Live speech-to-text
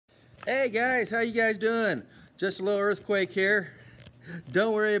Hey guys, how you guys doing? Just a little earthquake here.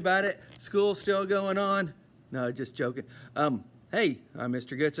 Don't worry about it. School's still going on. No, just joking. Hey, I'm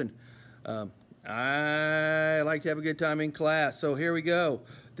Mr. Goodson. I like to have a good time in class, so here we go.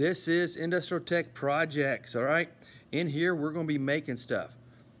 This is Industrial Tech Projects, all right? In here, we're going to be making stuff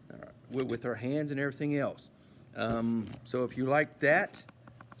with our hands and everything else. So if you like that,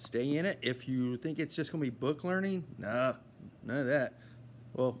 stay in it. If you think it's just going to be book learning, no, none of that.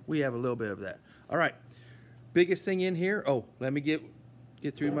 Well, we have a little bit of that. All right, biggest thing in here. Oh, let me get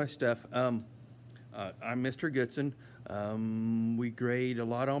through my stuff. I'm Mr. Goodson. We grade a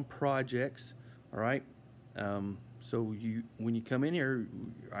lot on projects. All right. So when you come in here,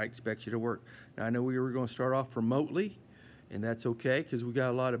 I expect you to work. Now I know we were going to start off remotely, and that's okay because we got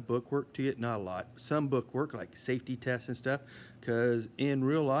a lot of book work to get. Not a lot, some book work like safety tests and stuff. Because in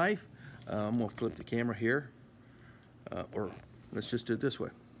real life, I'm gonna flip the camera here, or let's just do it this way,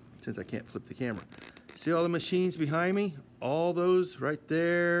 since I can't flip the camera. See all the machines behind me? All those right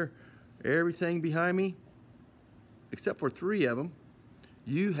there, everything behind me, except for 3 of them,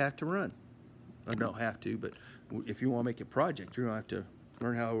 you have to run. I don't have to, but if you want to make a project, you're going to have to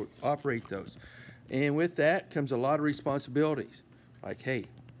learn how to operate those. And with that comes a lot of responsibilities. Like, hey,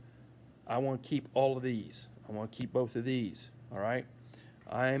 I want to keep all of these. I want to keep both of these, all right?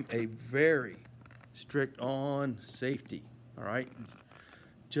 I'm a very strict on safety, all right?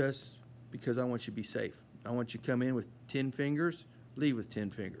 Just because I want you to be safe. I want you to come in with 10 fingers, leave with 10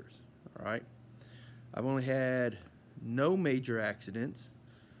 fingers, all right? I've only had no major accidents.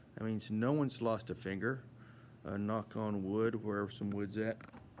 That means no one's lost a finger. Knock on wood, wherever some wood's at.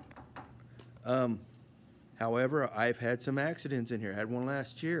 However, I've had some accidents in here. I had one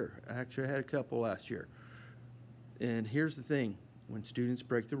last year. Actually, I had a couple last year. And here's the thing. When students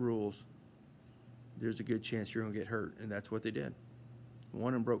break the rules, there's a good chance you're going to get hurt. And that's what they did.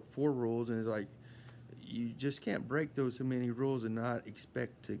 One of them broke 4 rules, and it's like, you just can't break those so many rules and not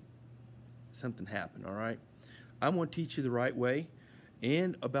expect something happen, all right? I'm going to teach you the right way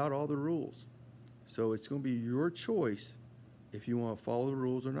and about all the rules. So it's going to be your choice if you want to follow the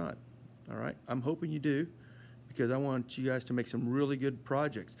rules or not, all right? I'm hoping you do, because I want you guys to make some really good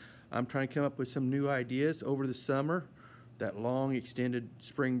projects. I'm trying to come up with some new ideas over the summer, that long extended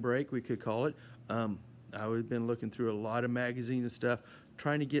spring break, we could call it. I've been looking through a lot of magazines and stuff,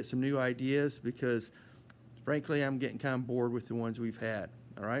 trying to get some new ideas because, frankly, I'm getting kind of bored with the ones we've had,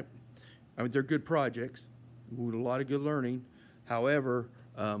 all right? I mean, they're good projects with a lot of good learning. However,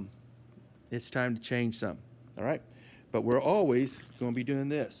 it's time to change some, all right? But we're always going to be doing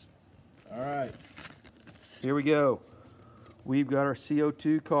this. All right, here we go. We've got our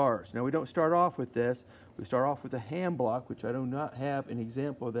CO2 cars. Now, we don't start off with this. We start off with a hand block, which I do not have an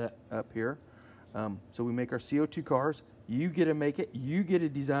example of that up here. So we make our CO2 cars. You get to make it. You get to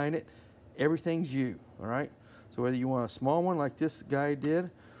design it. Everything's you, all right? So whether you want a small one like this guy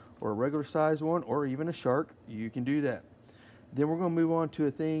did, or a regular size one, or even a shark, you can do that. Then we're going to move on to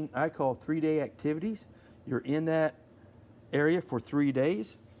a thing I call 3-day activities. You're in that area for 3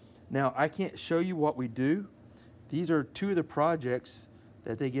 days. Now, I can't show you what we do. These are 2 of the projects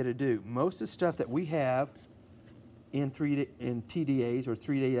that they get to do. Most of the stuff that we have in TDAs or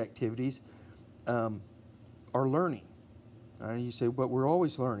 3-day activities are learning. You say, but we're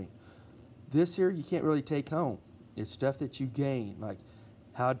always learning. This here you can't really take home. It's stuff that you gain, like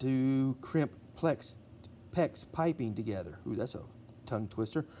how to crimp PEX piping together. Ooh, that's a tongue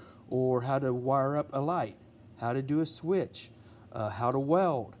twister. Or how to wire up a light, how to do a switch, how to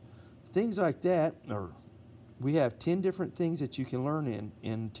weld, things like that. Or we have 10 different things that you can learn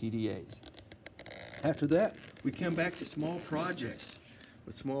in TDAs. After that, we come back to small projects.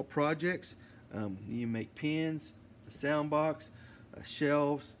 With small projects, you make pins, a sound box,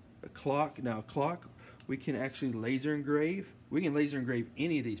 shelves, a clock. Now, a clock, we can actually laser engrave. We can laser engrave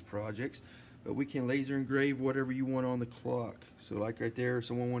any of these projects, but we can laser engrave whatever you want on the clock. So like right there,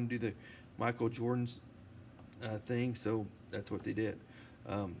 someone wanted to do the Michael Jordan's thing, so that's what they did.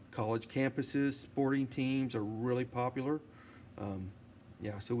 College campuses, sporting teams are really popular.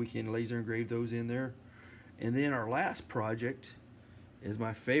 Yeah, so we can laser engrave those in there. And then our last project is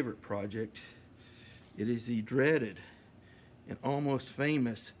my favorite project. It is the dreaded and almost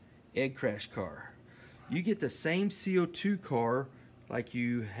famous egg crash car. You get the same CO2 car like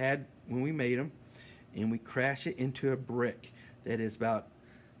you had when we made them, and we crash it into a brick that is about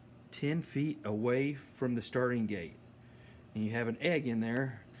 10 feet away from the starting gate. And you have an egg in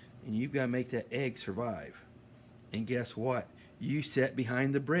there, and you've got to make that egg survive. And guess what? You sit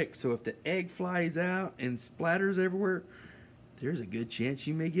behind the brick, so if the egg flies out and splatters everywhere, there's a good chance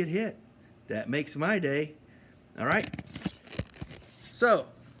you may get hit. That makes my day. All right? So,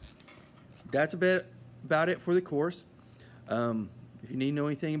 that's a bit about it for the course. If you need to know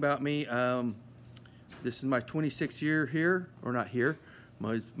anything about me, this is my 26th year here, or not here,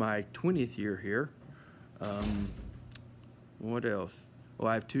 my 20th year here. What else? Well,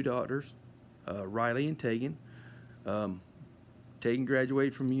 I have two daughters, Riley and Tegan. Tegan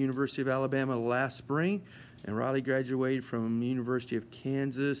graduated from the University of Alabama last spring, and Riley graduated from University of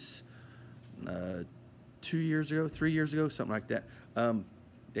Kansas 3 years ago, something like that.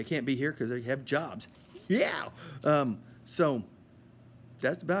 They can't be here because they have jobs. Yeah. So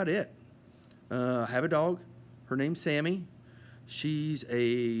that's about it. I have a dog. Her name's Sammy. She's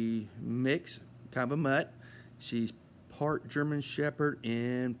a mix, kind of a mutt. She's part German Shepherd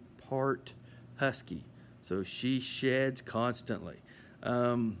and part Husky. So she sheds constantly.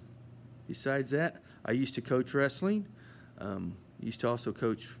 Besides that, I used to coach wrestling. Used to also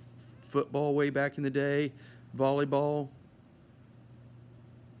coach football way back in the day, volleyball.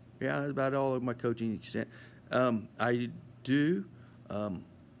 Yeah, that's about all of my coaching extent. I do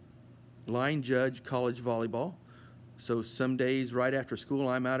line judge college volleyball. So some days right after school,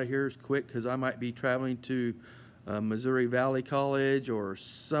 I'm out of here as quick because I might be traveling to Missouri Valley College or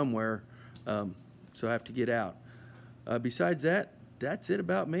somewhere. So I have to get out. Besides that, that's it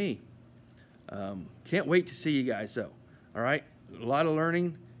about me. Can't wait to see you guys, though. All right? A lot of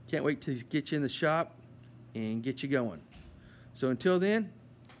learning. Can't wait to get you in the shop and get you going. So until then,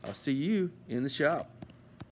 I'll see you in the shop.